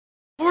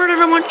Alright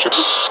everyone, shut the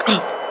f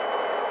up.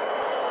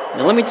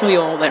 Now let me tell you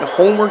all that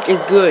homework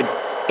is good.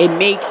 It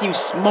makes you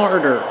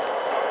smarter.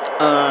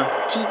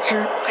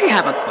 Teacher, I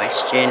have a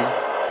question.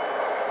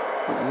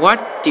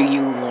 What do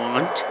you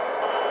want?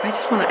 I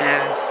just want to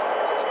ask.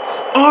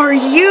 Are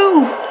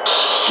you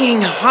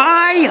f***ing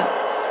high?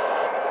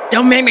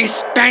 Don't make me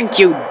spank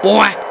you,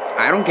 boy.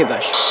 I don't give a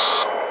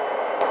sh**.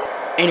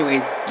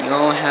 Anyway, you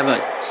all have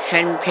a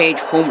 10-page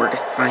homework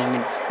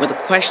assignment with a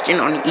question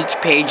on each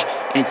page,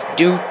 and it's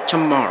due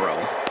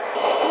tomorrow.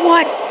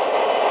 What?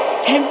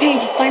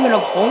 10-page assignment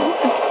of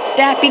homework?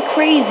 That'd be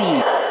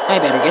crazy. I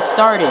better get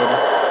started.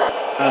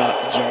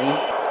 Jay,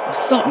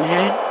 what's up,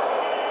 man?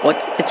 What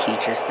did the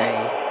teacher say?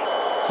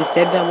 He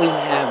said that we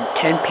have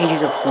 10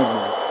 pages of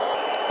homework.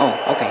 Oh,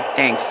 okay,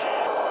 thanks.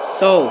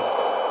 So,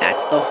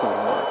 that's the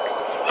homework.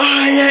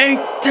 I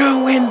ain't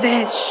doing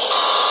this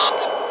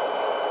shit!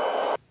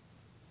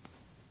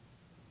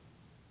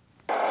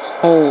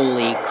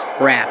 Holy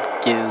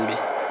crap, dude.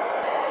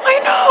 I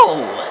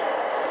know!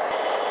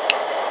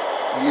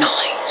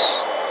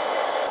 Nice.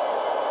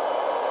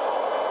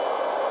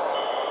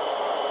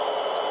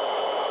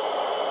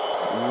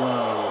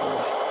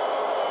 Whoa.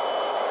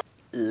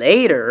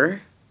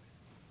 Later?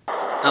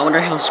 I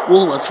wonder how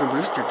school was for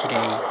Brewster today.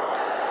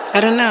 I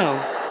don't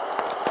know.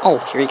 Oh,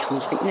 here he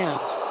comes right now.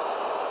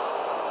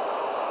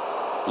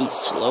 He's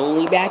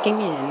slowly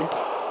backing in.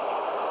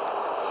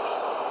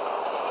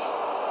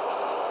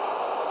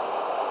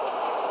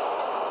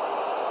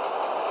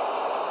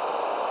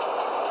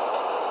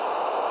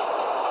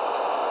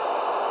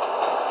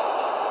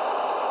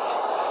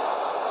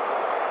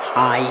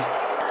 Hi.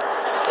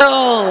 So,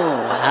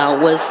 how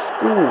was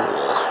school?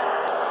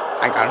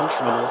 I got in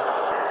trouble.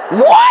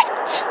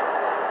 What?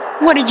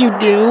 What did you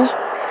do?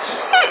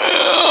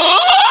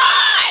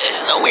 This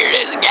is the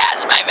weirdest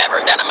gasp I've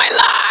ever done in my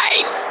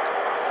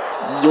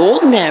life.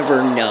 You'll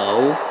never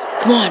know.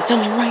 Come on, tell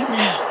me right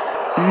now.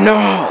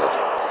 No.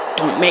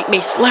 Don't make me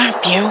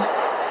slap you.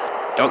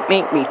 Don't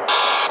make me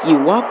f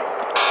you up.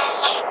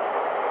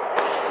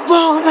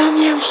 Both of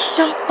you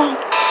shut the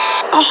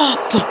f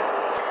up.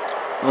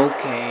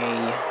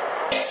 Okay.